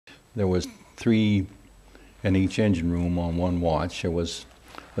there was 3 in each engine room on one watch. There was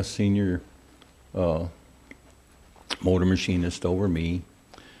a senior motor machinist over me.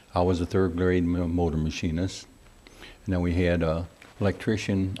 I was a 3rd grade motor machinist. And then we had an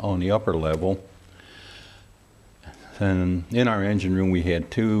electrician on the upper level. And in our engine room, we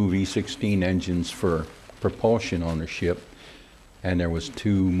had 2 V16 engines for propulsion on the ship, and there was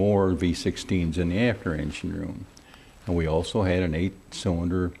 2 more V16s in the after engine room. And we also had an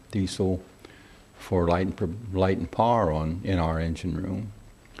 8-cylinder diesel for light and power in our engine room.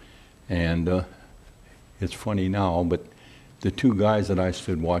 And it's funny now, but the 2 guys that I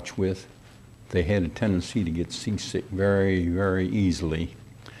stood watch with, they had a tendency to get seasick very, very easily.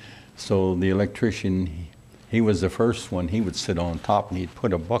 So the electrician, he was the first one. He would sit on top and he'd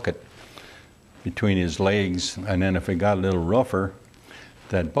put a bucket between his legs, and then if it got a little rougher,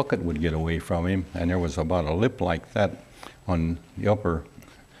 that bucket would get away from him, and there was about a lip like that on the upper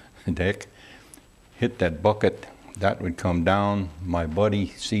deck. Hit that bucket, that would come down. My buddy,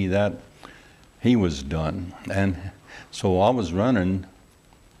 see that, he was done. And so I was running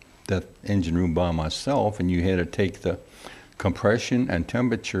that engine room by myself, and you had to take the compression and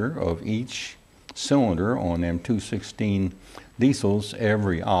temperature of each cylinder on them 216 diesels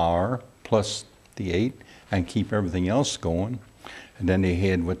every hour, plus the 8, and keep everything else going. And then they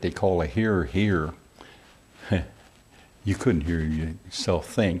had what they call a hear. You couldn't hear yourself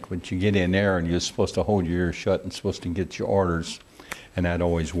think, but you get in there and you're supposed to hold your ears shut and supposed to get your orders. And that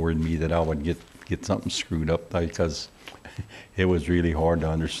always worried me that I would get something screwed up, because it was really hard to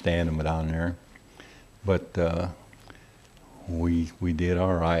understand them down there. But we did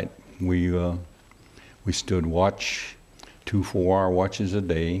all right. We stood watch, 2 4-hour watches a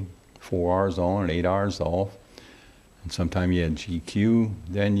day, 4 hours on and 8 hours off. And sometimes you had GQ,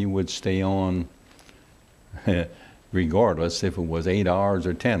 then you would stay on regardless if it was 8 hours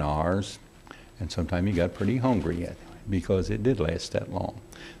or 10 hours. And sometimes you got pretty hungry because it did last that long.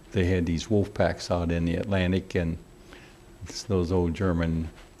 They had these wolf packs out in the Atlantic, and those old German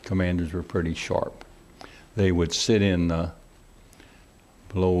commanders were pretty sharp. They would sit in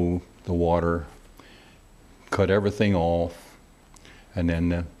below the water, cut everything off, and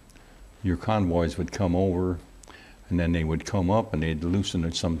then your convoys would come over, and then they would come up and they'd loosen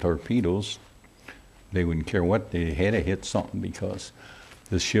some torpedoes. They wouldn't care what, they had to hit something, because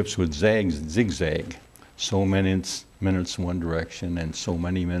the ships would zigzag. So many minutes in one direction and so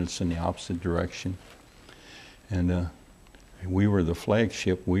many minutes in the opposite direction. And we were the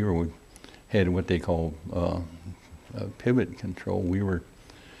flagship. We had what they call pivot control. We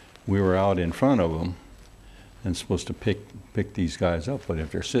were out in front of them and supposed to pick these guys up. But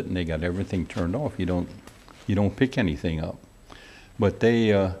if they're sitting, they got everything turned off. You don't pick anything up. But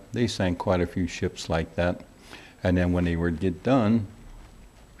they sank quite a few ships like that. And then when they would get done,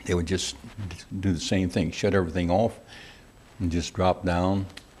 they would just do the same thing, shut everything off and just drop down.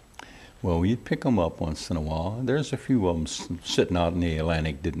 Well, we'd pick them up once in a while. There's a few of them sitting out in the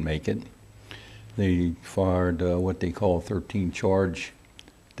Atlantic didn't make it. They fired what they call 13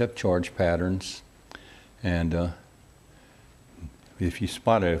 depth charge patterns. And if you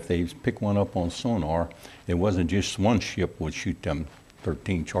spot it, if they pick one up on sonar, it wasn't just one ship would shoot them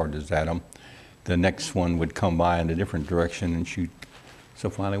 13 charges at them. The next one would come by in a different direction and shoot. So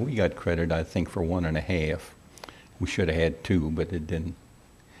finally we got credit, I think, for 1.5. We should have had 2, but it didn't.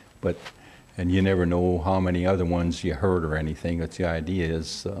 And you never know how many other ones you heard or anything. But the idea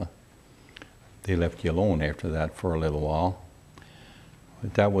is they left you alone after that for a little while.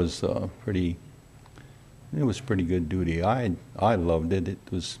 But that was pretty pretty good duty. I loved it.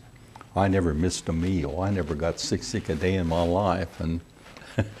 I never missed a meal. I never got sick a day in my life, and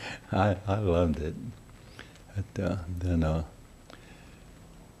I loved it. But then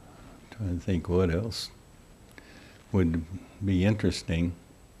trying to think what else would be interesting.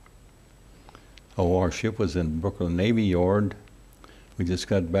 Oh, our ship was in Brooklyn Navy Yard. We just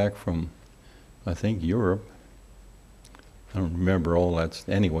got back from, I think, Europe. I don't remember all that.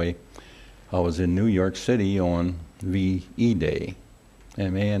 Anyway, I was in New York City on VE Day.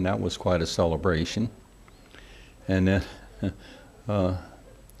 And man, that was quite a celebration. And then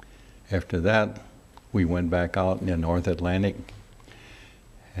after that, we went back out in the North Atlantic.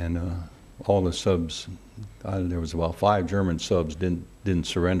 And all the subs, there was about 5 German subs didn't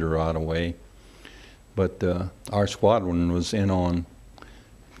surrender right away. But our squadron was in on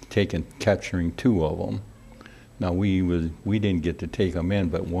capturing 2 of them. Now we didn't get to take them in,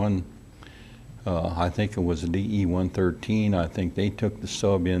 but one, I think it was the DE-113. I think they took the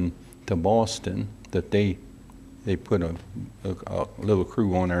sub in to Boston. That they put a little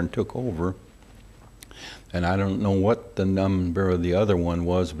crew on there and took over. And I don't know what the number of the other one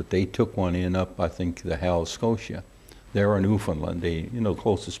was, but they took one in up, I think, the Hal Scotia. They're in Newfoundland. They,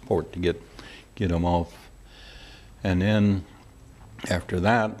 closest port to get them off. And then after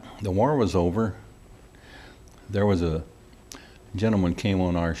that, the war was over. There was a gentleman came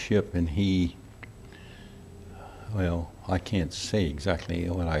on our ship, and he, well, I can't say exactly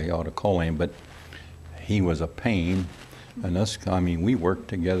what I ought to call him, but he was a pain. And us, we worked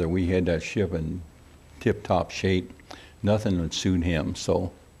together. We had that ship in tip-top shape. Nothing would suit him.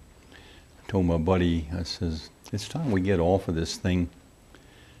 So I told my buddy, I says, it's time we get off of this thing.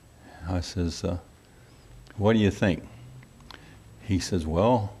 I says, what do you think? He says,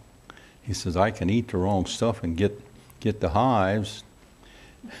 well, I can eat the wrong stuff and get the hives.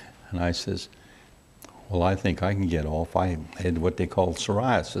 And I says, well, I think I can get off. I had what they call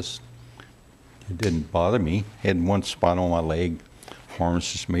psoriasis. It didn't bother me. Had one spot on my leg.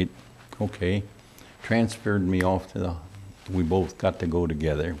 Pharmacist mate, okay. Transferred me off to we both got to go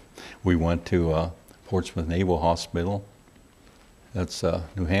together. We went to Portsmouth Naval Hospital. That's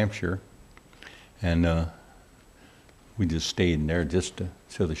New Hampshire. And we just stayed in there just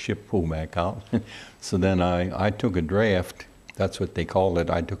till the ship pulled back out. So then I took a draft. That's what they called it.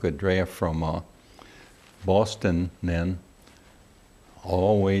 I took a draft from Boston then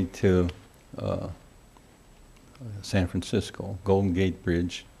all the way to San Francisco, Golden Gate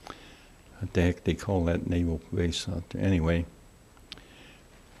Bridge. What the heck they call that naval base out there? Anyway,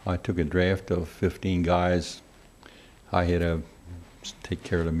 I took a draft of 15 guys. I had to take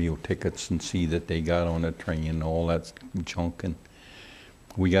care of the meal tickets and see that they got on the train and all that junk. And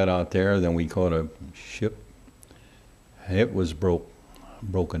we got out there, then we caught a ship. It was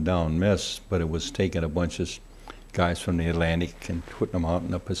broken down mess, but it was taking a bunch of guys from the Atlantic and putting them out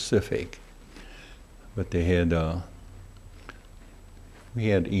in the Pacific. But they had, we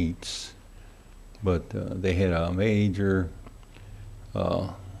had eats, but they had a major,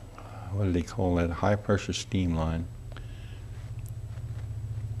 what do they call that, high pressure steam line.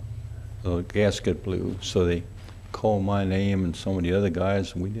 The gasket blew, so they called my name and some of the other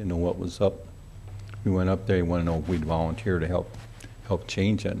guys, and we didn't know what was up. We went up there, they wanted to know if we'd volunteer to help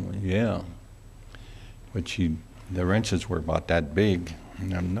change that. And yeah, but the wrenches were about that big,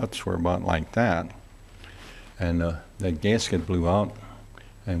 and the nuts were about like that. And that gasket blew out,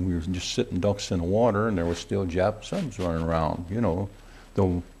 and we were just sitting ducks in the water, and there were still Jap subs running around.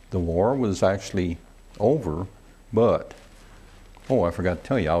 The war was actually over, but, oh, I forgot to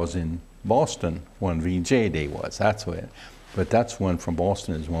tell you, I was in Boston when VJ Day was. That's when, but that's when from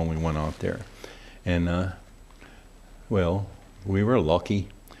Boston is when we went out there. And, well, we were lucky.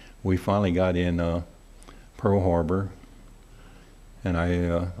 We finally got in Pearl Harbor, and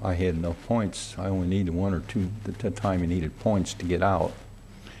I had enough points. I only needed one or two. At the time you needed points to get out.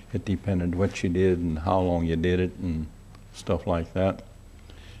 It depended what you did and how long you did it and stuff like that.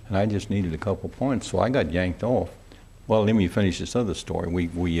 And I just needed a couple points, so I got yanked off. Well, let me finish this other story.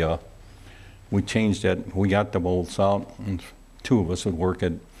 We changed that. We got the bolts out, and two of us would work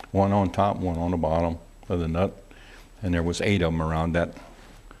at one on top, one on the bottom of the nut, and there was 8 of them around that.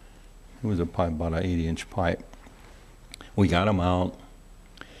 It was a pipe, about an 80-inch pipe. We got them out,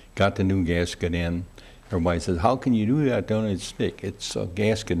 got the new gasket in. Everybody says, how can you do that? Don't it stick? It's a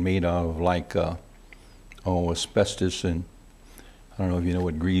gasket made out of like, asbestos, and I don't know if you know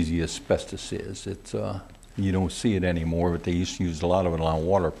what greasy asbestos is. It's, you don't see it anymore, but they used to use a lot of it on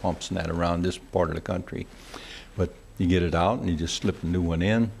water pumps and that around this part of the country. But you get it out and you just slip a new one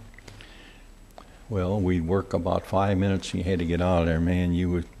in. Well, we'd work about 5 minutes and you had to get out of there,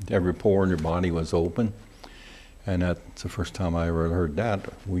 man. Every pore in your body was open. And that's the first time I ever heard that.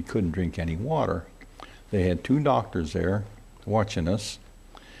 We couldn't drink any water. They had 2 doctors there watching us,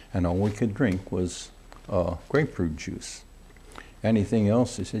 and all we could drink was grapefruit juice. Anything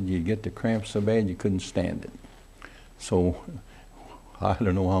else, they said you'd get the cramps so bad you couldn't stand it. So I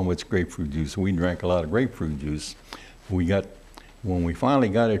don't know how much grapefruit juice. We drank a lot of grapefruit juice. When we finally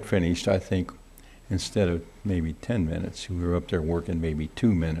got it finished, I think instead of maybe 10 minutes, we were up there working maybe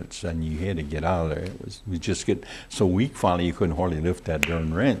 2 minutes, and you had to get out of there. It was just get so weak finally you couldn't hardly lift that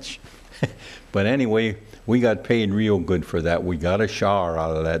darn wrench. But anyway, we got paid real good for that. We got a shower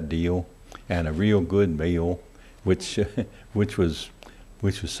out of that deal and a real good meal, which was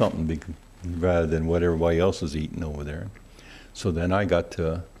something big, rather than what everybody else was eating over there. So then I got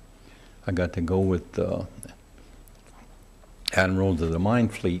to go with admirals of the mine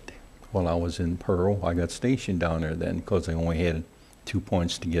fleet while I was in Pearl. I got stationed down there then because I only had 2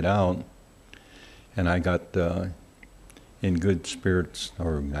 points to get out, and I got in good spirits,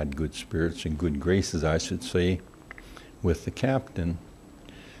 or not good spirits, in good graces, I should say, with the captain.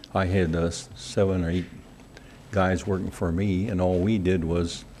 I had 7 or 8 guys working for me, and all we did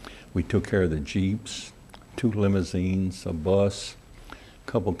was we took care of the Jeeps, 2 limousines, a bus, a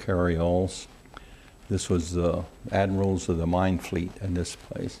couple carryalls. This was the admirals of the mine fleet in this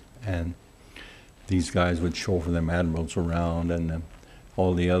place, and these guys would chauffeur them admirals around, and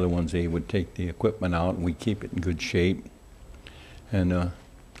all the other ones, they would take the equipment out and we keep it in good shape. And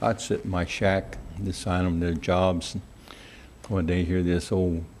I'd sit in my shack and assign them their jobs. One day here, this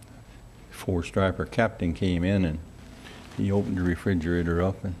old 4-striper captain came in, and he opened the refrigerator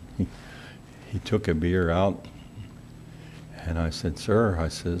up, and he took a beer out. And I said, "Sir," I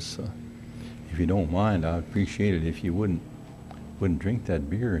says, "if you don't mind, I'd appreciate it if you wouldn't drink that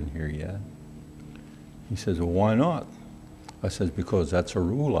beer in here yet." He says, "Well, why not?" I says, "Because that's a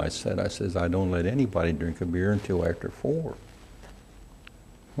rule," I says, "I don't let anybody drink a beer until after 4.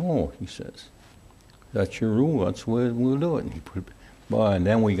 "Oh," he says, "that's your rule, that's the way we'll do it." And he put, well, and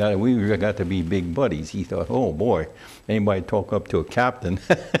then we got to be big buddies. He thought, "Oh boy, anybody talk up to a captain."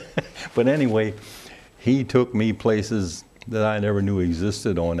 But anyway, he took me places that I never knew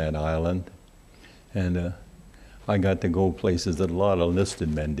existed on that island. And I got to go places that a lot of enlisted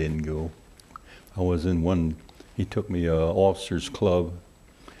men didn't go. I was in one, he took me to officers club,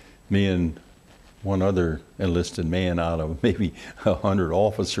 me and one other enlisted man out of maybe 100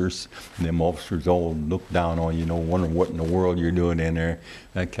 officers. And them officers all looked down on you, wondering what in the world you're doing in there.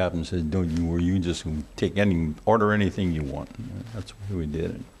 That captain said, "Don't you just take order anything you want." And that's the way we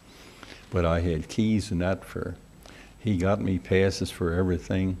did it. But I had keys and that he got me passes for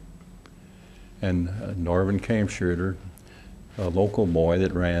everything. And Norman Kampschroeder, a local boy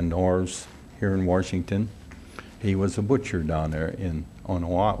that ran Nor's here in Washington, he was a butcher down there on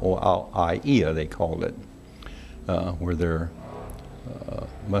IEA, they called it, where their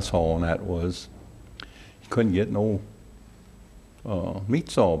mess hall and that was. You couldn't get no meat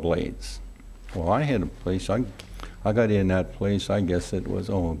saw blades. Well, I had a place, I got in that place, I guess it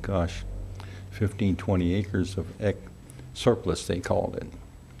was, 15, 20 acres of surplus, they called it.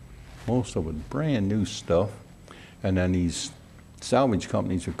 Most of it brand new stuff. And then these salvage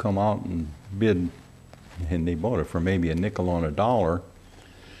companies would come out and bid, and they bought it for maybe a nickel on a dollar.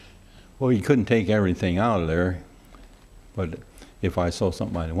 Well, you couldn't take everything out of there, but if I saw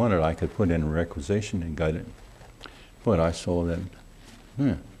something I wanted, I could put in a requisition and get it. But I saw that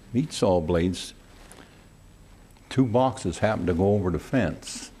meat saw blades, 2 boxes happened to go over the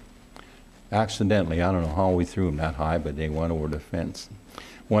fence. Accidentally, I don't know how we threw them that high, but they went over the fence.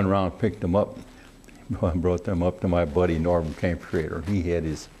 Went around, picked them up, brought them up to my buddy Norman Kampschroeder. He had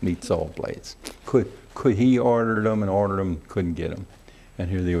his meat saw blades. Could he order them, couldn't get them. And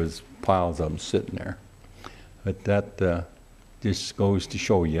here there was piles of them sitting there. But that just goes to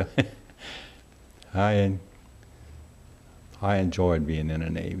show you, I enjoyed being in the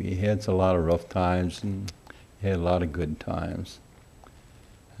Navy. He had a lot of rough times, and he had a lot of good times.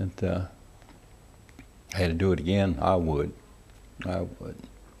 And I had to do it again, I would. I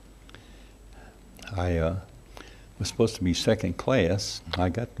was supposed to be 2nd class. I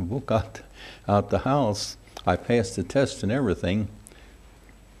got the book out the house. I passed the test and everything.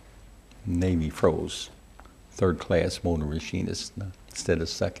 Navy froze. 3rd class motor machinist instead of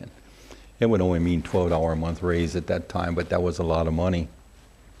 2nd. It would only mean $12 a month raise at that time, but that was a lot of money.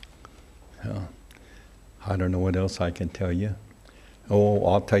 I don't know what else I can tell you. Oh,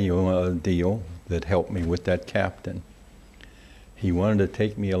 I'll tell you a deal that helped me with that captain. He wanted to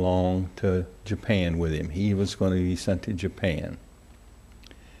take me along to Japan with him. He was going to be sent to Japan.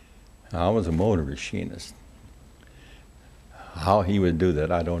 I was a motor machinist. How he would do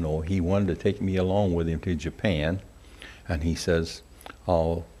that, I don't know. He wanted to take me along with him to Japan, and he says,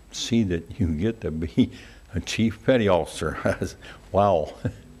 "I'll see that you get to be a chief petty officer." I said, wow,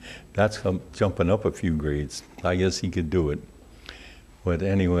 that's jumping up a few grades. I guess he could do it. But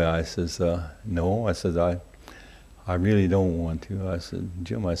anyway, I says, no, I says, I really don't want to. I said,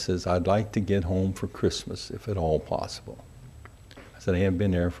 "Jim," I says, "I'd like to get home for Christmas, if at all possible." I said, "I haven't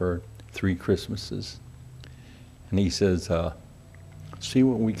been there for 3 Christmases. And he says, "See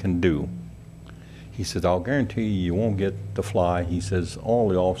what we can do." He says, "I'll guarantee you won't get to fly." He says, "All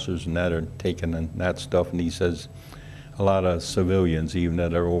the officers and that are taking and that stuff." And he says, "A lot of civilians, even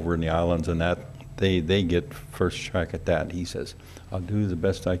that are over in the islands and that, they get first track at that." He says, "I'll do the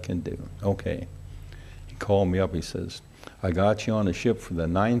best I can do." Okay. He called me up. He says, "I got you on a ship for the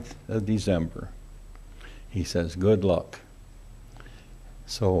 9th of December. He says, "Good luck."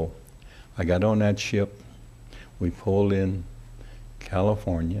 So I got on that ship. We pulled in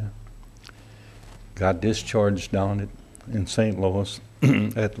California. Got discharged down in St. Louis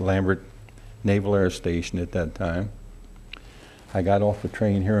at Lambert Naval Air Station at that time. I got off the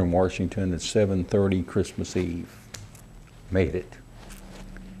train here in Washington at 7:30 Christmas Eve. Made it.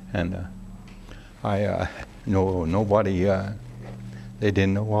 And nobody, they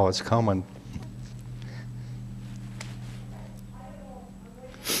didn't know I was coming.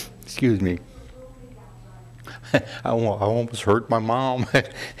 Excuse me. I almost hurt my mom.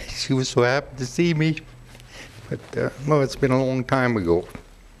 She was so happy to see me. But, well, it's been a long time ago.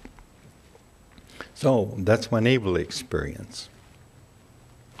 So, that's my naval experience.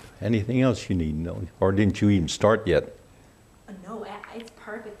 Anything else you need to know? Or didn't you even start yet? No, it's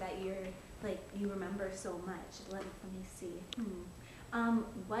perfect that you remember so much. Let me see.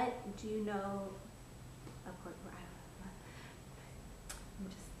 What do you know? Of course,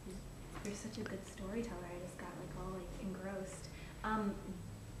 you're such a good storyteller. I just got all engrossed.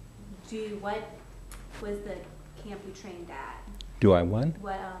 What was the camp you trained at? Do I what?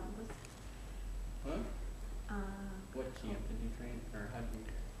 What What camp did you train, or how did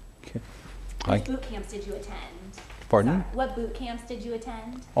you? Okay. What boot camps did you attend? Pardon? Sorry, what boot camps did you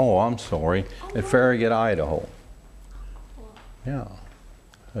attend? Oh, I'm sorry. At Farragut, Idaho. Cool. Yeah.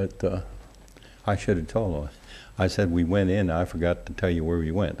 I should have told her. I said we went in. I forgot to tell you where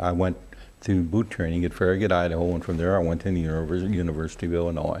we went. I went to boot training at Farragut, Idaho, and from there I went to the University of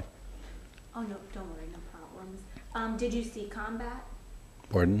Illinois. Oh, no, don't worry, no problems. Did you see combat?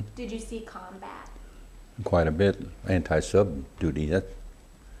 Pardon? Did you see combat? Quite a bit. Anti-sub duty. That's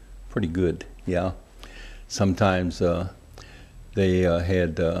pretty good, yeah. Sometimes they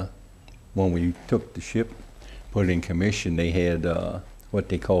had, when we took the ship, put it in commission, they had what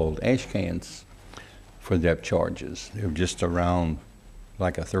they called ash cans for depth charges. They were just around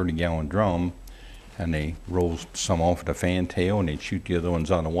like a 30-gallon drum, and they rolled some off the fantail, and they'd shoot the other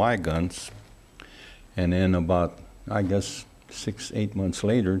ones on the Y guns. And then about, I guess, 6-8 months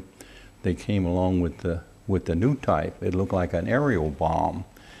later, they came along with the new type. It looked like an aerial bomb.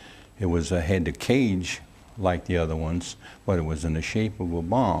 It had the cage like the other ones, but it was in the shape of a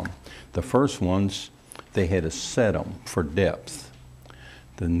bomb. The first ones, they had to set them for depth.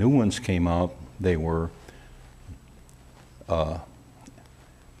 The new ones came out, they were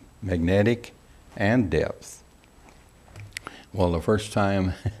magnetic and depth. Well, the first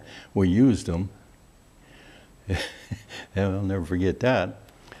time we used them, I'll never forget that,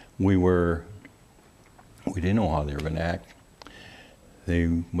 we didn't know how they were going to act.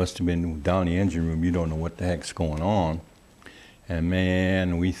 They must have been down in the engine room. You don't know what the heck's going on. And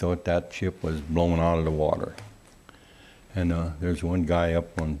man, we thought that ship was blowing out of the water. And there's one guy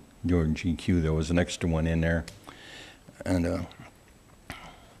up on Jordan GQ. There was an extra one in there. And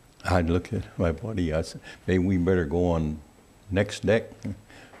I'd look at my buddy. I said, maybe we better go on next deck.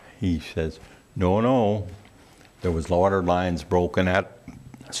 He says, no. There was water lines broken at.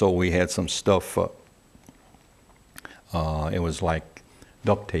 So we had some stuff. It was like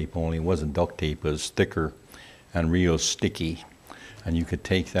duct tape, only it wasn't duct tape. It was thicker and real sticky. And you could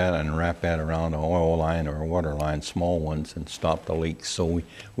take that and wrap that around an oil line or a water line, small ones, and stop the leaks. So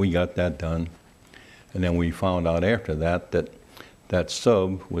we got that done. And then we found out after that that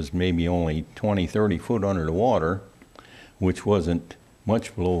sub was maybe only 20, 30 foot under the water, which wasn't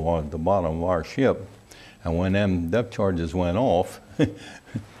much below the bottom of our ship. And when them depth charges went off,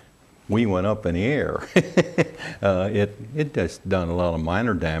 we went up in the air. It just done a lot of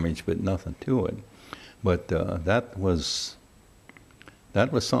minor damage, but nothing to it. But that was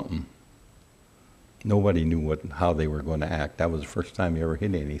something. Nobody knew how they were going to act. That was the first time you ever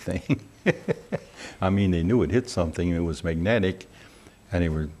hit anything. I mean, they knew it hit something. It was magnetic, and they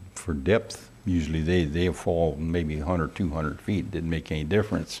were for depth. Usually they fall maybe 100, 200 feet. Didn't make any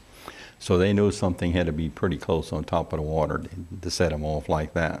difference. So they knew something had to be pretty close on top of the water to set them off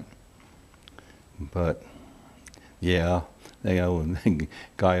like that. But yeah, the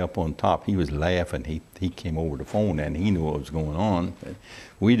guy up on top, he was laughing. He came over the phone and he knew what was going on.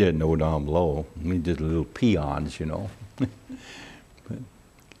 We didn't know down below. We just little peons, you know.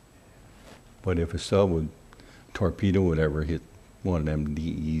 But if a sub would torpedo would ever hit one of them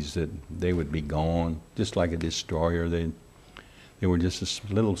DEs, they would be gone, just like a destroyer. They were just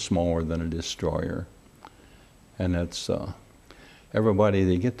a little smaller than a destroyer. And that's, everybody,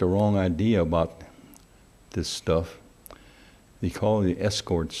 they get the wrong idea about this stuff. They call the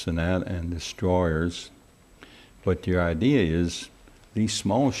escorts and that and destroyers. But your idea is these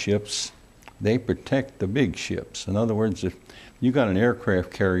small ships, they protect the big ships. In other words, if you got an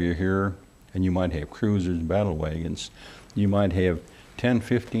aircraft carrier here, and you might have cruisers, battle wagons, you might have 10,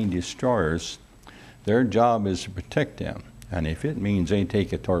 15 destroyers, their job is to protect them. And if it means they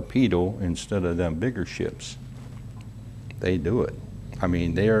take a torpedo instead of them bigger ships, they do it. I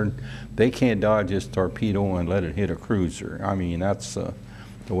mean, they can't dodge this torpedo and let it hit a cruiser. I mean, that's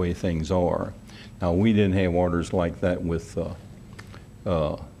the way things are. Now, we didn't have orders like that with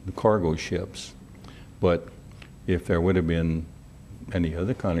the cargo ships, but if there would have been any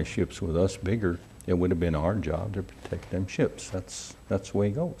other kind of ships with us bigger, it would have been our job to protect them ships. That's the way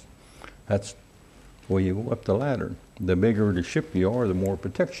it goes. That's the way you go up the ladder. The bigger the ship you are, the more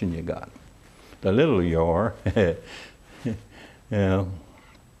protection you got. The littler you are, yeah,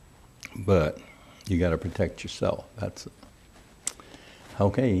 but you got to protect yourself. That's it.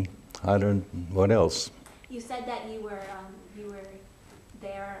 Okay. I don't. What else? You said that you were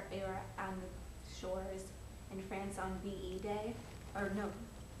there. You were on the shores in France on VE Day, or no?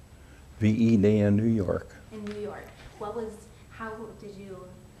 VE Day in New York. In New York. How did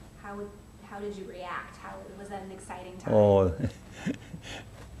you react? How was that an exciting time? Oh,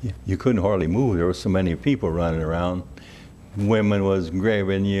 you couldn't hardly move. There were so many people running around. Women was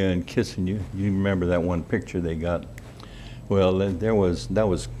grabbing you and kissing you. You remember that one picture they got? Well, that was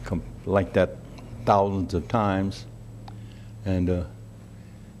like that thousands of times, and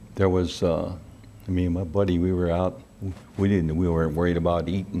there was me and my buddy. We were out. We weren't worried about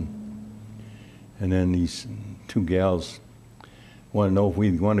eating, and then these two gals wanted to know if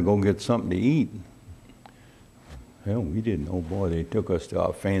we'd want to go get something to eat. Well, we didn't. Oh boy, they took us to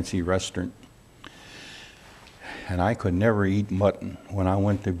a fancy restaurant, and I could never eat mutton. When I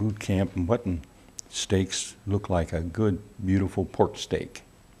went to boot camp, mutton steaks looked like a good, beautiful pork steak.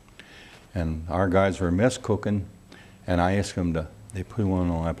 And our guys were mess cooking, and I asked them they put one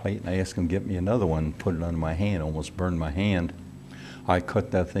on my plate, and I asked them to get me another one and put it under my hand, almost burned my hand. I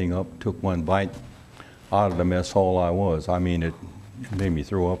cut that thing up, took one bite out of the mess hall I was. I mean, it made me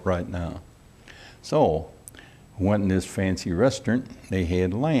throw up right now. So, went in this fancy restaurant, they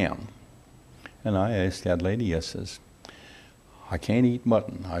had lamb. And I asked that lady, I says, I can't eat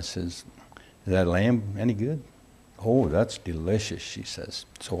mutton. I says, is that lamb any good? Oh, that's delicious, she says.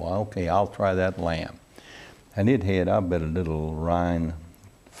 So, okay, I'll try that lamb. And it had, I bet, a little rind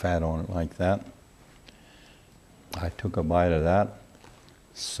fat on it like that. I took a bite of that,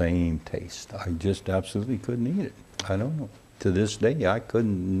 same taste. I just absolutely couldn't eat it. I don't know. To this day, I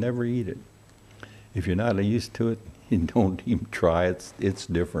couldn't never eat it. If you're not used to it, you don't even try it. It's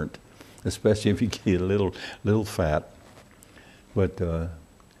different, especially if you get a little fat. But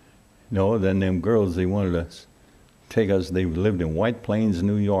no, then them girls, they wanted to take us. They lived in White Plains,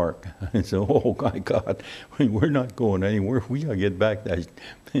 New York. I said, "Oh my God, we're not going anywhere. We gotta get back that.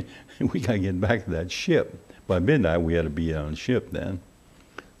 We gotta get back to that ship." By midnight, we had to be on the ship then.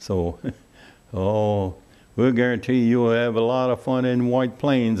 So, oh, we'll guarantee you'll have a lot of fun in White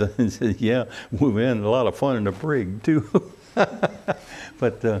Plains. I said, "Yeah, we've had a lot of fun in the brig too."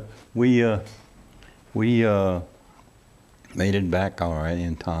 But we made it back all right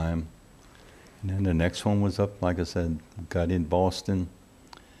in time. And then the next one was up, like I said, got in Boston,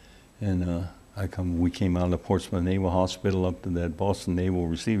 and we came out of the Portsmouth Naval Hospital up to that Boston Naval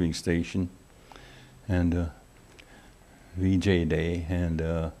Receiving Station, and VJ Day,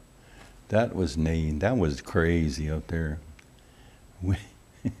 and that was crazy up there. I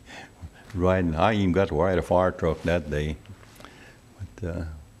even got to ride a fire truck that day, but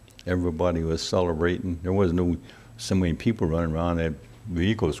everybody was celebrating. There wasn't so many people running around that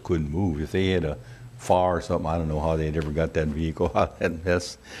vehicles couldn't move. If they had a fire or something, I don't know how they'd ever got that vehicle out of that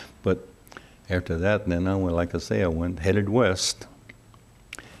mess. But after that, then I went, like I say, headed west.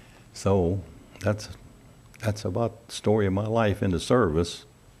 So that's about the story of my life in the service.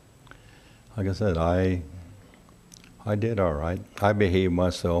 Like I said, I did all right. I behaved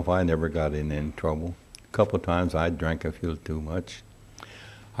myself. I never got in any trouble. A couple of times I drank a little too much.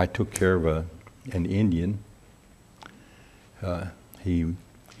 I took care of an Indian. He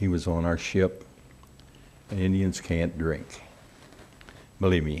was on our ship. Indians can't drink.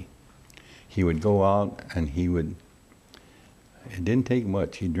 Believe me. He would go out and it didn't take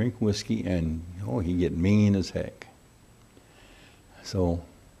much. He'd drink whiskey and, he'd get mean as heck. So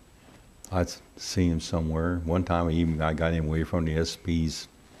I'd see him somewhere. One time I got him away from the SPs,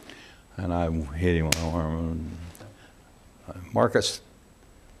 and I hit him on the arm. Marcus.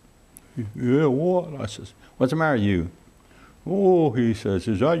 Yeah, what? I says, what's the matter with you? Oh, he says,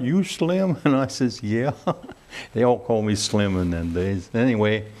 is that you, Slim? And I says, yeah. They all call me Slim in them days.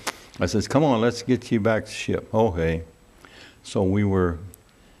 Anyway, I says, come on, let's get you back to ship. Okay. So we were,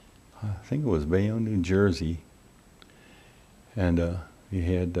 I think it was Bayonne, New Jersey. And we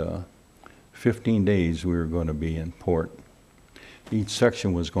had 15 days we were going to be in port. Each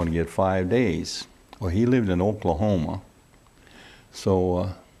section was going to get 5 days. Well, he lived in Oklahoma. So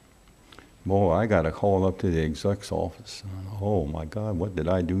boy, I got a call up to the exec's office. Oh my God, what did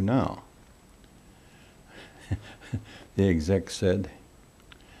I do now? The exec said,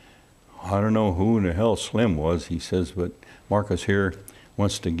 I don't know who in the hell Slim was, he says, but Marcus here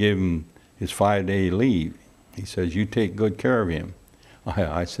wants to give him his 5-day leave. He says, you take good care of him.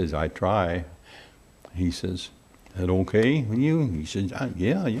 I says, I try. He says, is that okay with you? He says,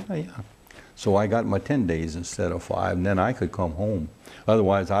 yeah. So I got my 10 days instead of 5, and then I could come home.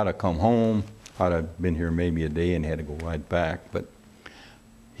 Otherwise, I'd have come home. I'd have been here maybe a day and had to go right back, but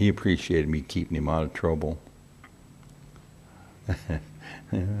he appreciated me keeping him out of trouble.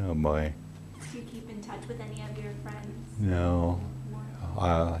 Oh boy. Do you keep in touch with any of your friends? No.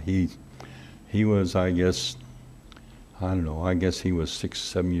 He was, I guess, I don't know, I guess he was 6,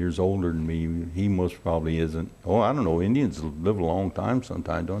 7 years older than me. He most probably isn't. Oh, I don't know, Indians live a long time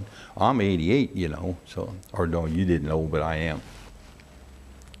sometimes, don't they? I'm 88, you know, so, or no, you didn't know, but I am.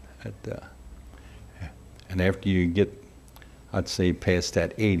 And after you get, I'd say, past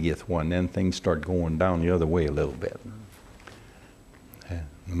that 80th one, then things start going down the other way a little bit.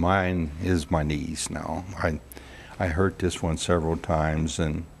 Mine is my knees now. I hurt this one several times,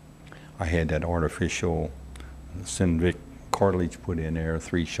 and I had that artificial Synvic cartilage put in there,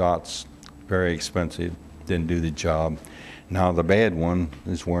 3 shots, very expensive, didn't do the job. Now the bad one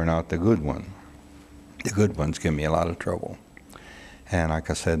is wearing out the good one. The good ones give me a lot of trouble. And like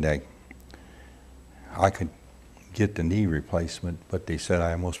I said, I could get the knee replacement, but they said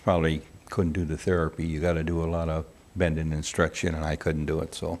I most probably couldn't do the therapy. You got to do a lot of bending and stretching, and I couldn't do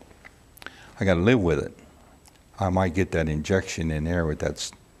it, so I got to live with it. I might get that injection in there with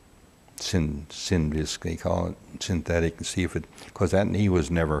that Synvisc, they call it, synthetic, and see if it, because that knee was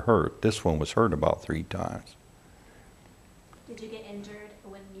never hurt. This one was hurt about 3 times. Did you get injured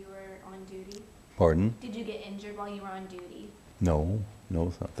when you were on duty? Pardon? Did you get injured while you were on duty? No,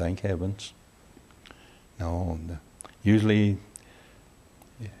 thank heavens. No, usually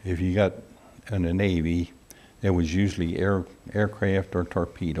if you got in the Navy, there was usually aircraft or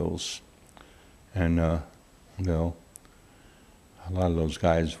torpedoes. And, you know, a lot of those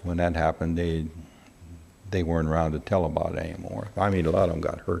guys, when that happened, they weren't around to tell about it anymore. I mean, a lot of them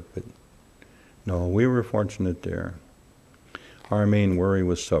got hurt, but no, we were fortunate there. Our main worry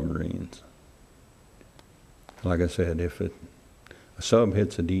was submarines. Like I said, if a sub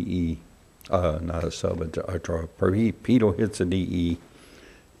hits a DE, not a sub, a torpedo hits a DE,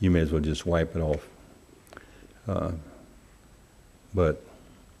 you may as well just wipe it off. But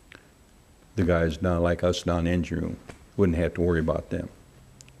the guys down, like us down engine room, wouldn't have to worry about them.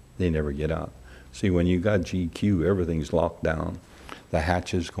 They never get out. See, when you got GQ, everything's locked down. The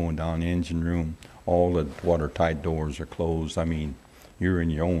hatches going down the engine room, all the watertight doors are closed. I mean, you're in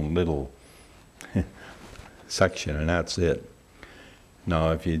your own little section, and that's it.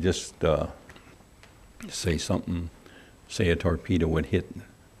 Now, if you just say something, say a torpedo would hit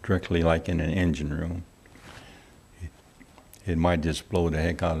directly like in an engine room, it might just blow the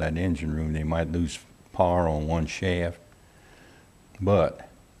heck out of that engine room. They might lose power on one shaft, but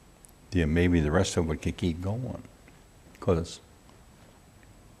maybe the rest of it could keep going.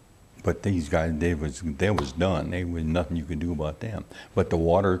 But these guys, they was done. There was nothing you could do about them. But the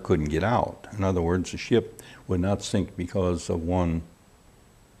water couldn't get out. In other words, the ship would not sink because of one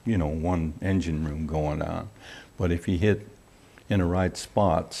engine room going on. But if you hit in the right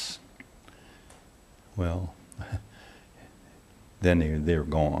spots, well, then they're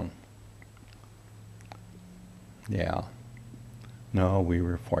gone. Yeah. No, we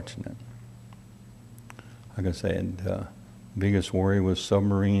were fortunate. Like I said, biggest worry was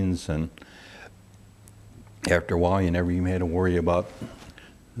submarines, and after a while you never even had to worry about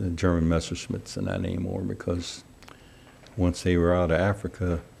the German Messerschmitts and that anymore, because once they were out of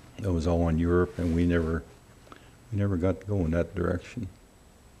Africa, it was all in Europe, and we never got to go in that direction.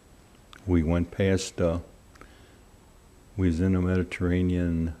 We went past, we was in the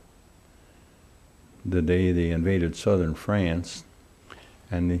Mediterranean the day they invaded southern France,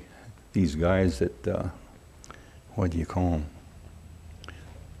 and these guys that, what do you call them?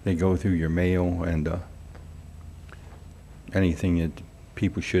 They go through your mail, and anything that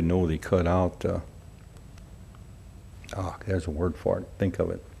people should know, they cut out. There's a word for it. Think of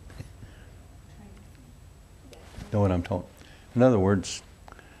it. Know what I'm talking? In other words,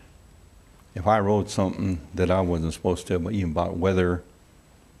 if I wrote something that I wasn't supposed to, but even about weather,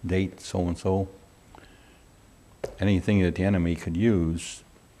 date, so and so, anything that the enemy could use,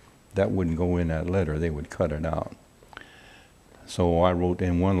 that wouldn't go in that letter. They would cut it out. So I wrote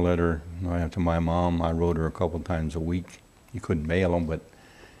in one letter to my mom. I wrote her a couple times a week. You couldn't mail them,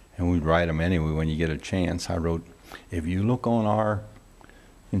 and we'd write them anyway when you get a chance. I wrote, if you look on our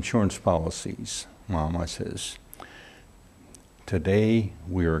insurance policies, Mom, I says, today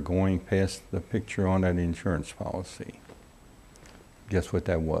we are going past the picture on that insurance policy. Guess what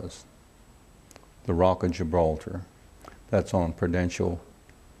that was? The Rock of Gibraltar. That's on Prudential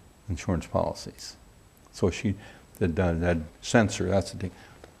insurance policies. So that sensor, that's the thing.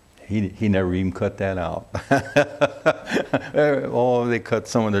 He never even cut that out. Oh, they cut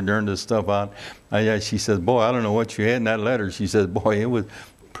some of the darndest stuff out. She says, boy, I don't know what you had in that letter. She says, boy, it was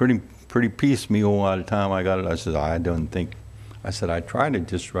pretty piecemeal by the time I got it. I said, I said, I try to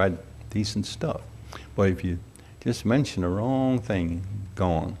just write decent stuff. But if you just mention the wrong thing,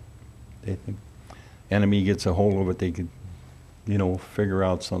 gone. They think enemy gets a hold of it, they could, figure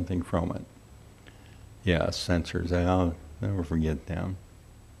out something from it. Yeah, sensors, I'll never forget them.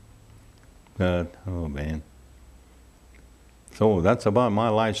 But, oh man. So that's about my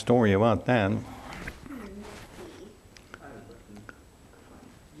life story about that. I have a question.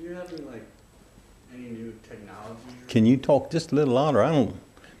 Do you have any new technology? Can you talk just a little louder?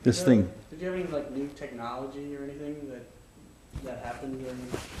 Did you have any new technology or anything that happened during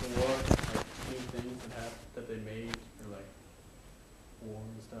the war? Like new things that they made or war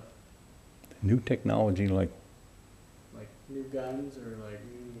and stuff? New technology like new guns or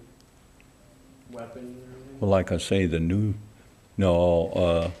new weapons or anything? Well, like I say, during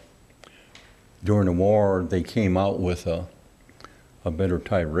the war, they came out with a better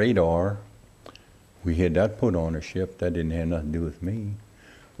type radar. We had that put on a ship. That didn't have nothing to do with me.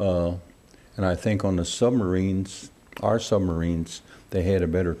 And I think on the submarines, our submarines, they had a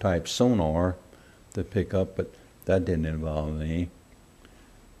better type sonar to pick up, but that didn't involve me.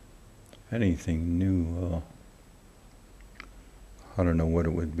 Anything new, I don't know what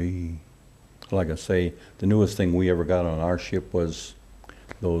it would be. Like I say, the newest thing we ever got on our ship was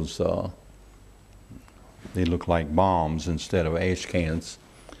those, they look like bombs instead of ash cans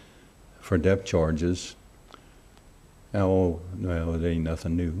for depth charges. Oh, no, it ain't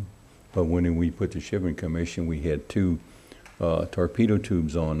nothing new. But when we put the ship in commission, we had 2 torpedo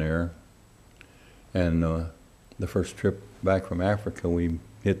tubes on there. And the first trip back from Africa, we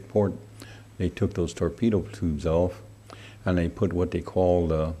hit port. They took those torpedo tubes off, and they put what they call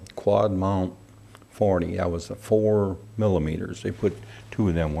the quad mount 40. That was 4 millimeters. They put 2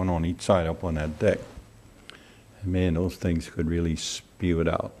 of them, one on each side, up on that deck. And man, those things could really spew it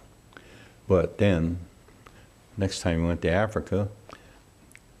out. But then, next time we went to Africa,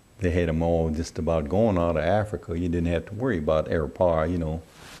 they had them all just about going out of Africa. You didn't have to worry about air power,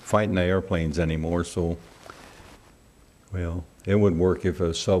 fighting the airplanes anymore. So, well, it would work if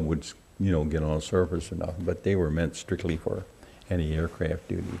a sub would, get on a surface or nothing. But they were meant strictly for any aircraft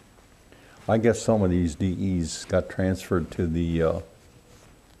duty. I guess some of these DEs got transferred to the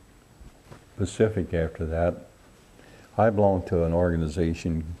Pacific after that. I belong to an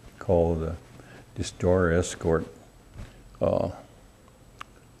organization called the Destroyer Escort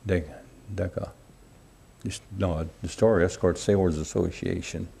Destroyer Escort Sailors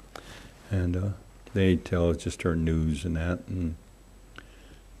Association, and they tell us just our news and that.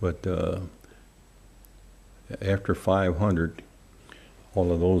 But after 500,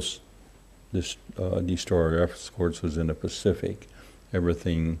 all of those destroyer escorts was in the Pacific.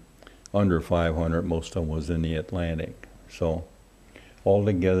 Everything under 500, most of them was in the Atlantic. So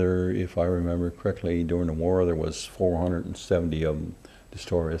altogether, if I remember correctly, during the war there was 470 of them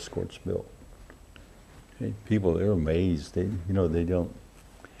destroyer escorts built. Hey, people, they're amazed. They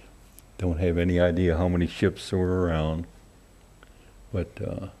don't have any idea how many ships were around. But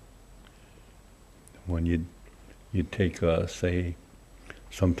when you'd take, say,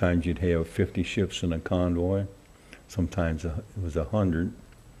 sometimes you'd have 50 ships in a convoy. Sometimes it was 100,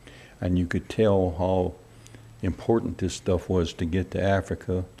 and you could tell how important this stuff was to get to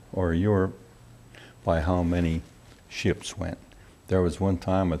Africa or Europe by how many ships went. There was one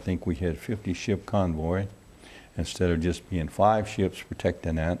time I think we had 50 ship convoy. Instead of just being 5 ships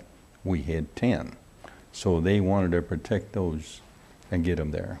protecting that, we had 10. So they wanted to protect those and get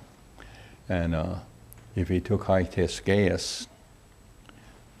them there. And if he took high-test gas,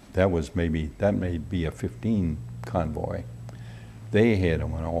 that may be a 15 convoy. They had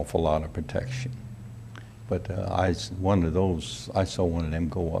them an awful lot of protection. But I saw one of them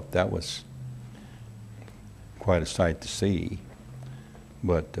go up. That was quite a sight to see.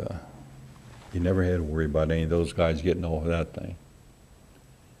 But you never had to worry about any of those guys getting off of that thing.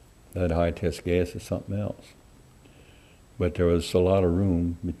 That high-test gas is something else. But there was a lot of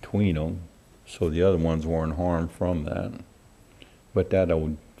room between them, so the other ones weren't harmed from that. But that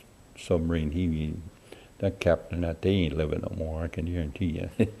old submarine, that captain, they ain't living no more, I can guarantee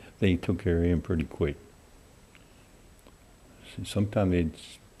you. They took care of him pretty quick. sometimes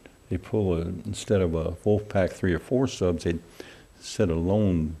they pull instead of a wolf pack 3 or 4 subs, they'd set a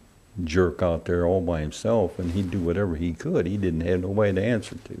lone jerk out there all by himself, and he'd do whatever he could. He didn't have nobody to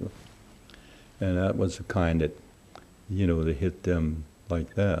answer to. And that was the kind that, they hit them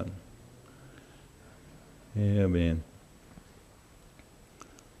like that. Yeah, man.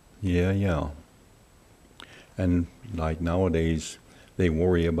 Yeah. And like nowadays, they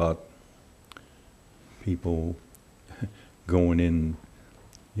worry about people going in,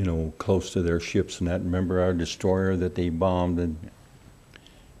 close to their ships and that. Remember our destroyer that they bombed? And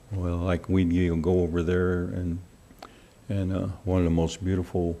well, like we'd go over there, and one of the most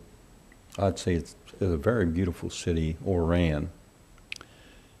beautiful, I'd say it's a very beautiful city, Oran.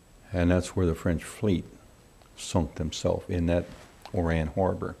 And that's where the French fleet sunk themselves, in that Oran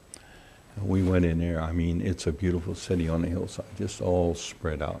harbor. And we went in there. I mean, it's a beautiful city on the hillside, just all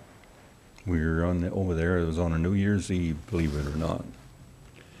spread out. We were over there. It was on a New Year's Eve, believe it or not.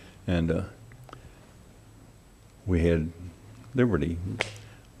 And we had liberty.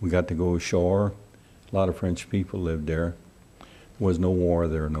 We got to go ashore. A lot of French people lived there. There was no war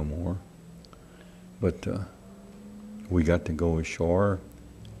there no more. But we got to go ashore,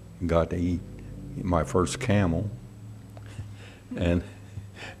 got to eat my first camel. And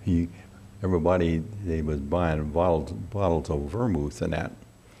everybody, they was buying bottles of vermouth and that,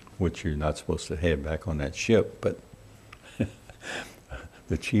 which you're not supposed to have back on that ship. But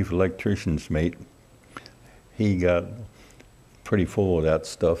the chief electrician's mate, he got pretty full of that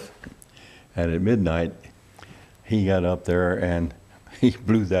stuff. And at midnight, he got up there and he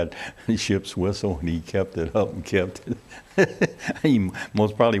blew that ship's whistle, and he kept it up and kept it. He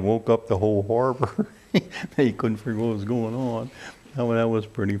most probably woke up the whole harbor. He couldn't figure what was going on. Oh, that was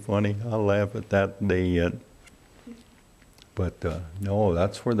pretty funny. I laugh at that day yet. But no,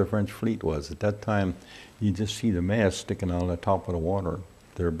 that's where the French fleet was. At that time, you just see the mast sticking out on the top of the water.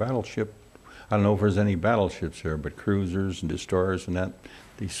 Their battleship, I don't know if there's any battleships there, but cruisers and destroyers and that,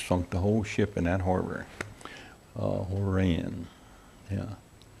 they sunk the whole ship in that harbor. Oran, yeah.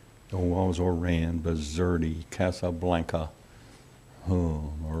 Oh, I was Oran, Bizerti, Casablanca,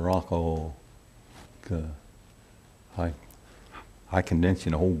 Morocco. I condensed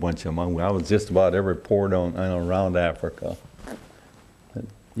in a whole bunch of them. I was just about every port on around Africa. But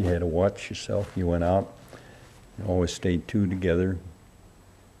you had to watch yourself. You went out. You always stayed 2 together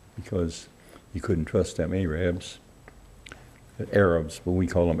because you couldn't trust them Arabs, but we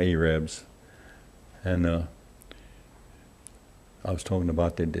call them Arabs. And I was talking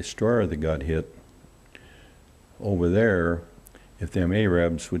about the destroyer that got hit. Over there, if them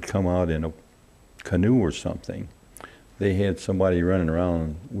Arabs would come out in a canoe or something, they had somebody running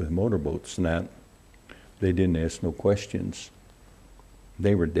around with motorboats and that. They didn't ask no questions.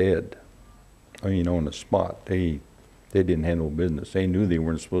 They were dead. I mean, on the spot. They didn't have no business. They knew they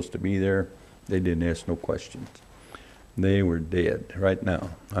weren't supposed to be there. They didn't ask no questions. They were dead right now.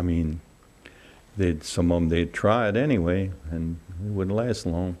 I mean, some of them, they'd try it anyway, and it wouldn't last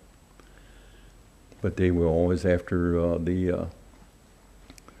long. But they were always after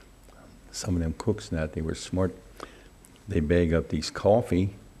some of them cooks and that. They were smart. They bag up these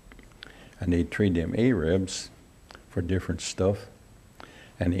coffee, and they'd trade them Arabs for different stuff.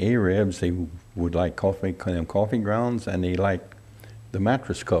 And the Arabs, they would like them coffee grounds, and they liked the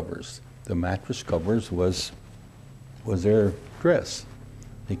mattress covers. The mattress covers was their dress.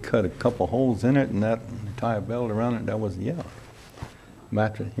 They cut a couple holes in it, and that, they tie a belt around it. That was,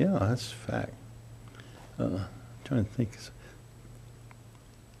 mattress. Yeah, that's a fact. Trying to think.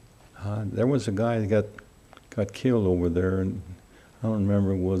 There was a guy that got killed over there, and I don't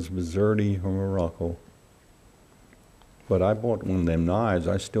remember if it was Bizerti or Morocco. But I bought one of them knives.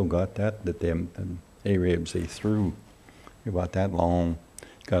 I still got that them Arabs, they threw about that long.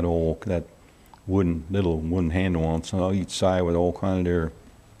 Got all that little wooden handle on each side with all kind of their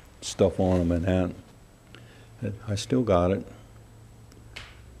stuff on them and that. I still got it.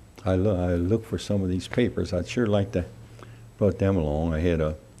 I look for some of these papers. I'd sure like to brought them along.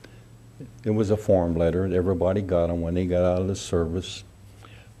 It was a form letter. Everybody got them when they got out of the service.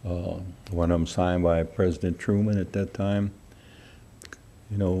 One of them signed by President Truman at that time,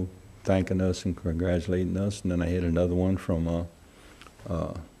 thanking us and congratulating us. And then I had another one from,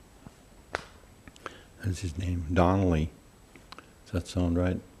 what's his name? Donnelly. Does that sound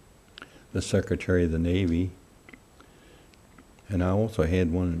right? The Secretary of the Navy. And I also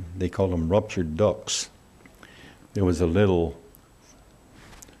had one, they called them ruptured ducks. There was a little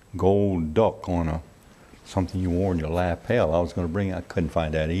gold duck on something you wore in your lapel. I was going to bring it. I couldn't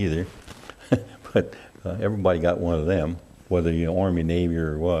find that either. But everybody got one of them, whether you're Army, Navy,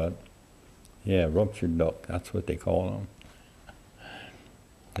 or what. Yeah, ruptured duck. That's what they call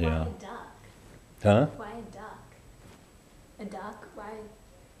Why Yeah. a duck? Huh? Why a duck? A duck?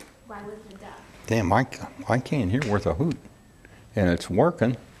 Why was it a duck? Damn, I can't hear worth a hoot. And it's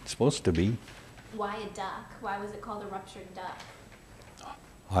working. It's supposed to be. Why a duck? Why was it called a ruptured duck?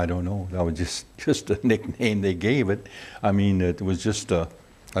 I don't know. That was just a nickname they gave it. I mean, it was just a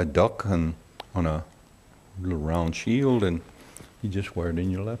duck on a little round shield, and you just wear it in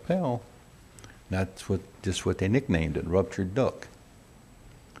your lapel. That's what they nicknamed it, ruptured duck.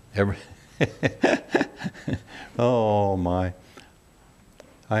 Every oh my!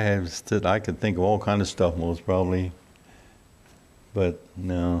 I could think of all kind of stuff most probably, but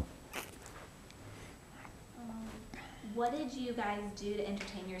no. What did you guys do to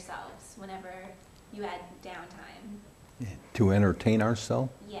entertain yourselves whenever you had downtime? To entertain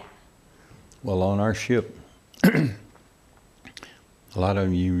ourselves. Yeah. Well, on our ship, a lot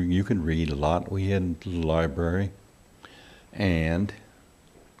of you could read a lot. We had a library, and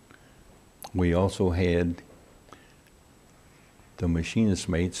we also had the machinist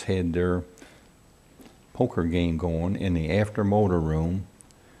mates had their poker game going in the after motor room.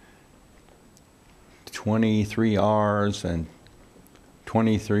 23 hours and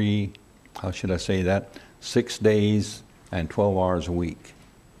 23, how should I say that? 6 days and 12 hours a week.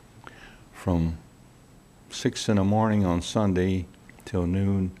 From 6 in the morning on Sunday till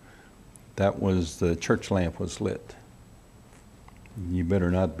noon, that was the church lamp was lit. You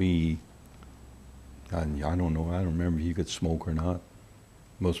better not be, I don't know, I don't remember if you could smoke or not.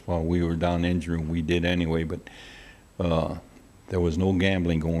 Most while we were down in the engine room, we did anyway, but there was no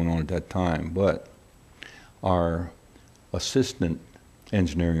gambling going on at that time. But our assistant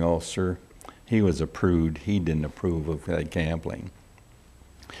engineering officer, he was a prude. He didn't approve of that gambling.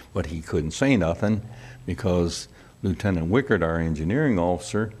 But he couldn't say nothing because Lieutenant Wickard, our engineering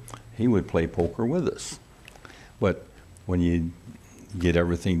officer, he would play poker with us. But when you get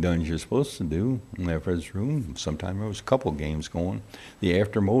everything done you're supposed to do in the first room, sometimes there was a couple games going. The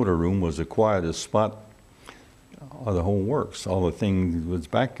after motor room was the quietest spot of the whole works. All the thing that was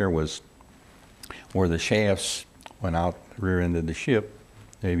back there was where the shafts went out the rear end of the ship,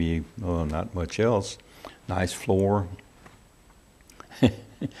 maybe not much else. Nice floor,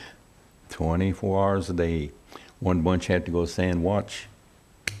 24 hours a day. One bunch had to go stand watch.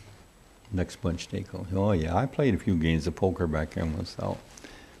 Next bunch they go. Oh yeah, I played a few games of poker back there myself,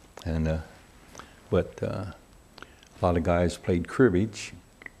 and but a lot of guys played cribbage.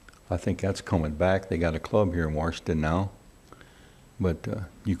 I think that's coming back. They got a club here in Washington now. But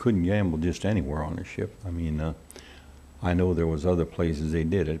you couldn't gamble just anywhere on the ship. I mean, I know there was other places they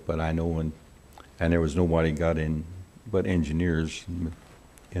did it, but I know and there was nobody got in but engineers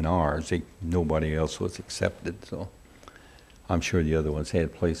in ours. Nobody else was accepted, so I'm sure the other ones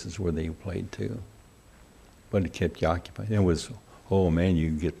had places where they played too. But it kept you occupied. It was, oh man,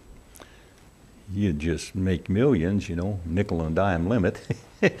 you'd just make millions, you know, nickel and dime limit.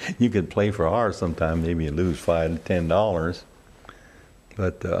 You could play for hours sometime, maybe you lose $5 to $10.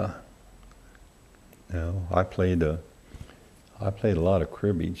 But you know, I played a lot of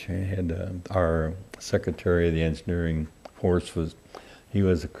cribbage. I had our secretary of the engineering force he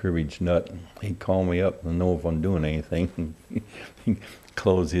was a cribbage nut. He'd call me up and know if I'm doing anything. He'd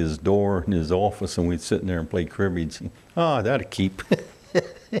close his door in his office and we'd sit in there and play cribbage. Oh, that'll keep.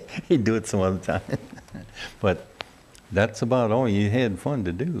 He'd do it some other time. But that's about all you had fun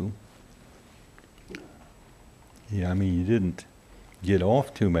to do. Yeah, I mean, you didn't get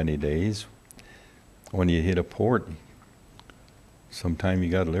off too many days. When you hit a port, sometimes you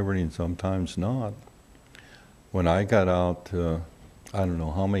got liberty and sometimes not. When I got out, I don't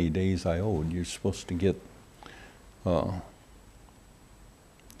know how many days I owed. You're supposed to get, I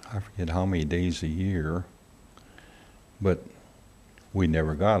forget how many days a year, but we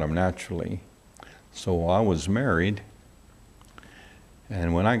never got them naturally. So I was married,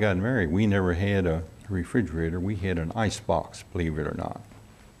 and when I got married, we never had a refrigerator. We had an ice box, believe it or not.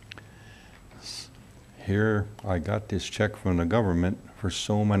 Here I got this check from the government for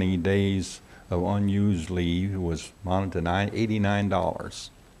so many days of unused leave. It was amounted to $89.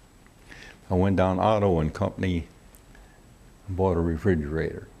 I went down Otto and Company and bought a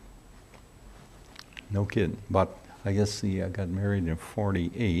refrigerator. No kidding. But I guess I got married in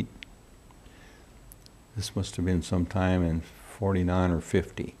 48. This must have been sometime in 49 or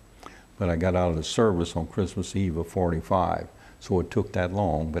 50. But I got out of the service on Christmas Eve of 45. So it took that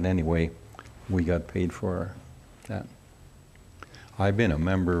long. But anyway, we got paid for that. I've been a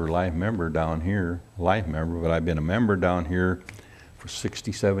life member down here, but I've been a member down here for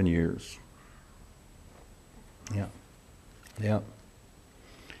 67 years. Yeah. Yeah.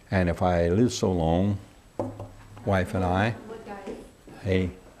 And if I live so long, wife and I. What guys?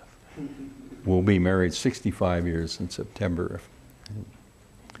 Hey, we'll be married 65 years in September.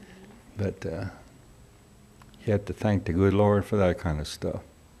 But you have to thank the good Lord for that kind of stuff.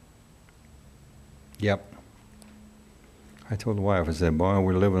 Yep. I told the wife, I said, boy,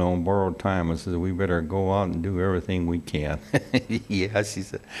 we're living on borrowed time. I said, we better go out and do everything we can. Yeah, she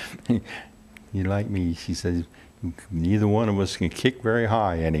said, you like me? She said, neither one of us can kick very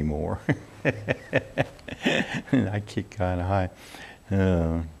high anymore. I kick kind of high.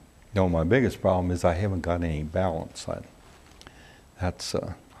 No, my biggest problem is I haven't got any balance.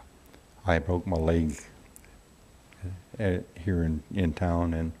 I broke my leg here in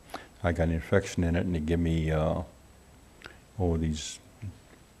town, and I got an infection in it, and they give me these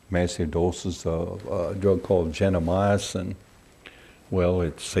massive doses of a drug called gentamicin. Well,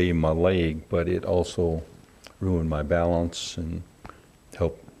 it saved my leg, but it also ruined my balance and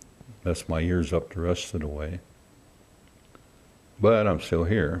helped mess my ears up the rest of the way. But I'm still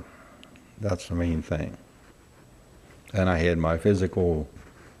here. That's the main thing. And I had my physical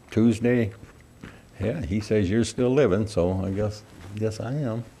Tuesday. Yeah, he says you're still living, so I guess I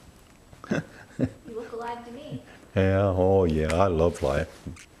am. You look alive to me. Yeah, oh yeah, I love life.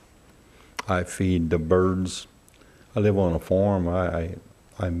 I feed the birds. I live on a farm.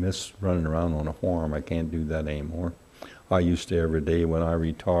 I miss running around on a farm. I can't do that anymore. I used to every day when I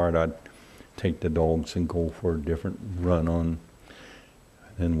retired, I'd take the dogs and go for a different run on.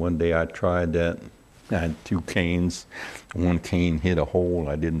 And one day I tried that. I had 2 canes. One cane hit a hole.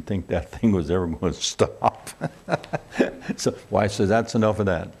 I didn't think that thing was ever going to stop. So wife says, that's enough of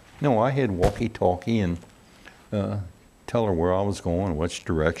that. No, I had walkie-talkie and tell her where I was going, which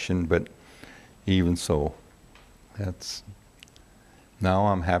direction, but even so, now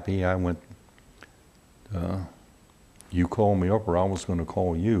I'm happy I went, you called me up, or I was going to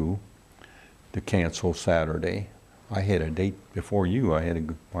call you to cancel Saturday. I had a date before you. I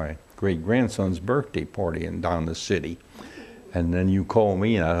had my great-grandson's birthday party down the city. And then you called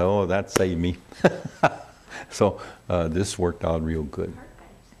me, and I thought, oh, that saved me. So this worked out real good. Perfect.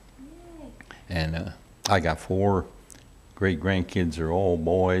 Yay. And I got 4 great-grandkids. They're all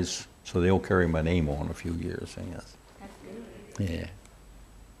boys, so they'll carry my name on a few years, I guess. That's good. Yeah.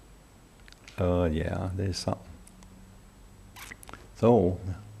 Yeah, there's something. So,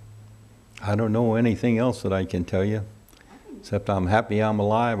 I don't know anything else that I can tell you, except I'm happy I'm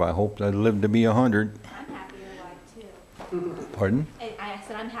alive. I hope I live to be 100. I'm happy you're alive too. Pardon? And I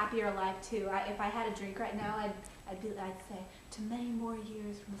said I'm happy you're alive too. If I had a drink right now, I'd say to many more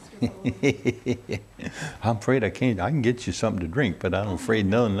years, Mr. Boland. I'm afraid I can't. I can get you something to drink, but I'm afraid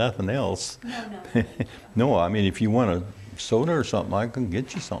nothing else. No. No, I mean, if you want a soda or something, I can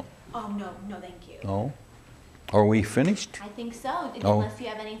get you something. Oh, no, thank you. Oh? Are we finished? I think so, Oh. unless you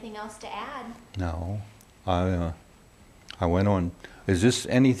have anything else to add. No. I went on. Is this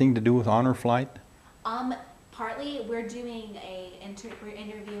anything to do with Honor Flight? Partly we're doing we're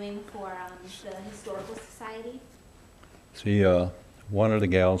interviewing for the Historical Society. See, one of the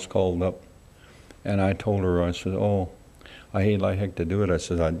gals called up, and I told her, I said, oh, I hate like heck to do it. I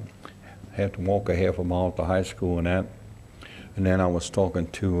said, I'd have to walk a half a mile to high school and that. And then I was talking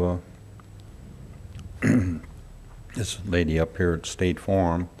to this lady up here at State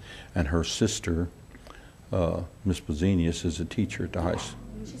Farm, and her sister, Miss Bozenius, is a teacher at the high school.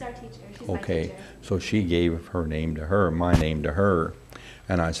 She's our teacher. She's my Okay, teacher. so she gave her name to her, my name to her.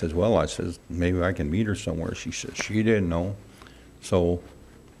 And I says, well, maybe I can meet her somewhere. She said she didn't know. So,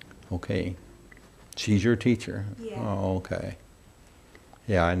 okay. She's your teacher? Yeah. Oh, okay.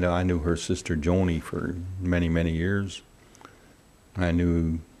 Yeah, I knew her sister Joni for many, many years. I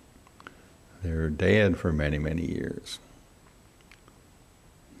knew their dad for many, many years.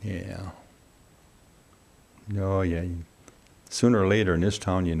 Yeah. Oh, yeah. Sooner or later in this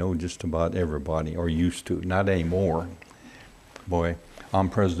town, you know just about everybody, or used to. Not anymore. Boy, I'm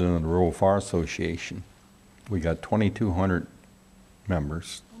president of the Rural Fire Association. We got 2,200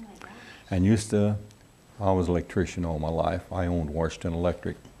 members. Oh my gosh. And I was an electrician all my life. I owned Washington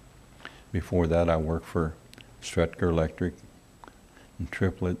Electric. Before that, I worked for Stretker Electric and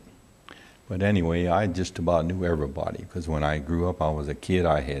Triplet. But anyway, I just about knew everybody, because when I grew up, I was a kid.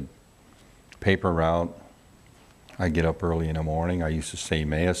 I had paper route. I get up early in the morning. I used to say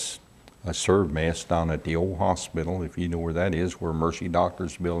Mass. I served Mass down at the old hospital, if you know where that is, where Mercy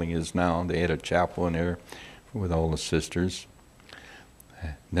Doctors building is now. They had a chapel in there with all the sisters.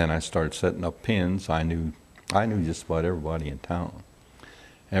 Then I started setting up pins. I knew just about everybody in town.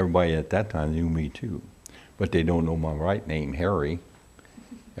 Everybody at that time knew me too, but they don't know my right name, Harry.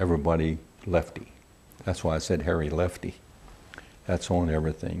 Everybody Lefty. That's why I said Harry Lefty. That's on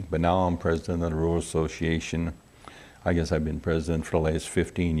everything. But now I'm president of the Rural Association. I guess I've been president for the last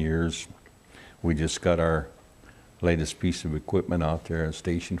 15 years. We just got our latest piece of equipment out there at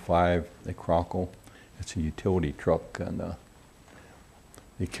Station 5 at Crockle. It's a utility truck, and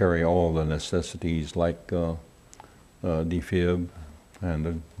they carry all the necessities like defib and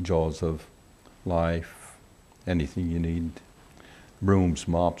the jaws of life, anything you need, brooms,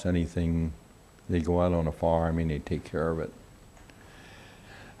 mops, anything. They go out on a farm and they take care of it.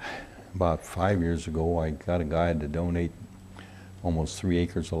 About 5 years ago, I got a guy to donate almost 3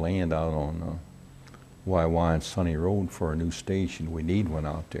 acres of land out on YY and Sunny Road for a new station. We need one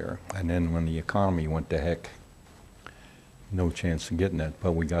out there. And then when the economy went to heck, no chance of getting it,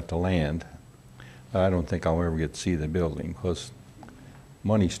 but we got the land. I don't think I'll ever get to see the building because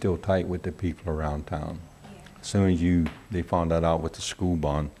money's still tight with the people around town. Yeah. As soon as they found that out with the school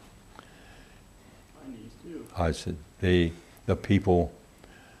bond, I said, the people,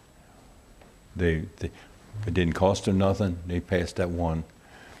 it didn't cost them nothing. They passed that one.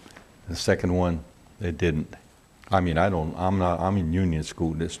 The second one, they didn't. I mean, I'm in Union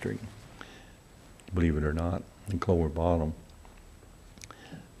School District, believe it or not, in Clover Bottom.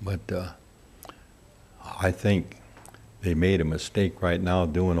 But I think they made a mistake right now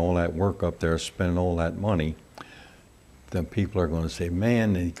doing all that work up there, spending all that money. Then people are going to say,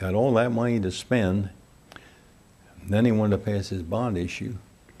 man, they got all that money to spend. Then he wanted to pass his bond issue.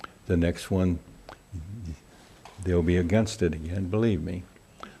 The next one, they'll be against it again, believe me.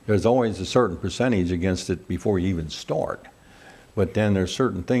 There's always a certain percentage against it before you even start. But then there's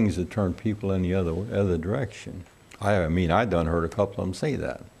certain things that turn people in the other direction. I mean, I done heard a couple of them say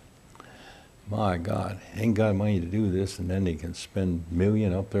that. My God, ain't got money to do this, and then they can spend $1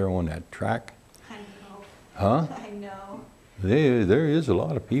 million up there on that track. I know. Huh? I know. There is a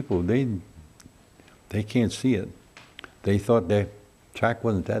lot of people, they can't see it. They thought that track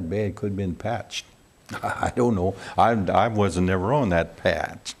wasn't that bad, could have been patched. I don't know. I wasn't never on that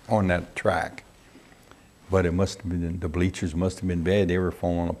track. But it must have been, the bleachers must have been bad. They were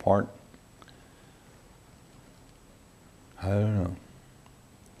falling apart. I don't know.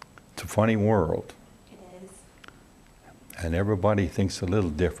 It's a funny world. It is. And everybody thinks a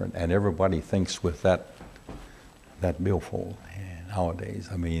little different. And everybody thinks with that billfold nowadays.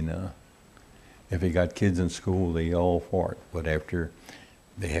 I mean, if you got kids in school, they all for it. But after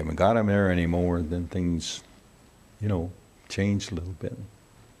they haven't got them there anymore, then things, change a little bit.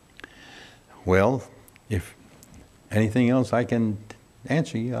 Well, if anything else I can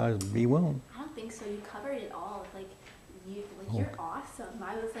answer you, I'd be willing. I don't think so. You covered it all. You're awesome.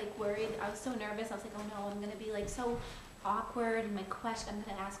 I was worried. I was so nervous. I was like, oh no, I'm gonna be so awkward. And I'm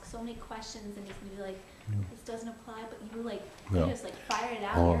gonna ask so many questions, and he's gonna be like, this doesn't apply. But you were you just fired it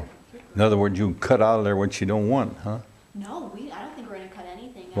out. Oh. In other words, you cut out of there what you don't want, huh? No, I don't think we're gonna cut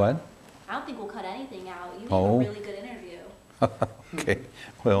anything out. What? I don't think we'll cut anything out. You gave Oh. a really good interview. Okay.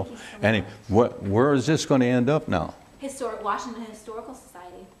 Well, Thank you so much. where is this going to end up now? Washington Historical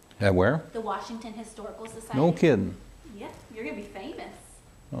Society. At where? The Washington Historical Society. No kidding. Yeah, you're gonna be famous.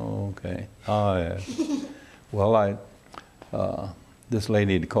 Oh, okay. Oh, yeah. Well, this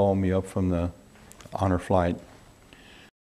lady had called me up from on her flight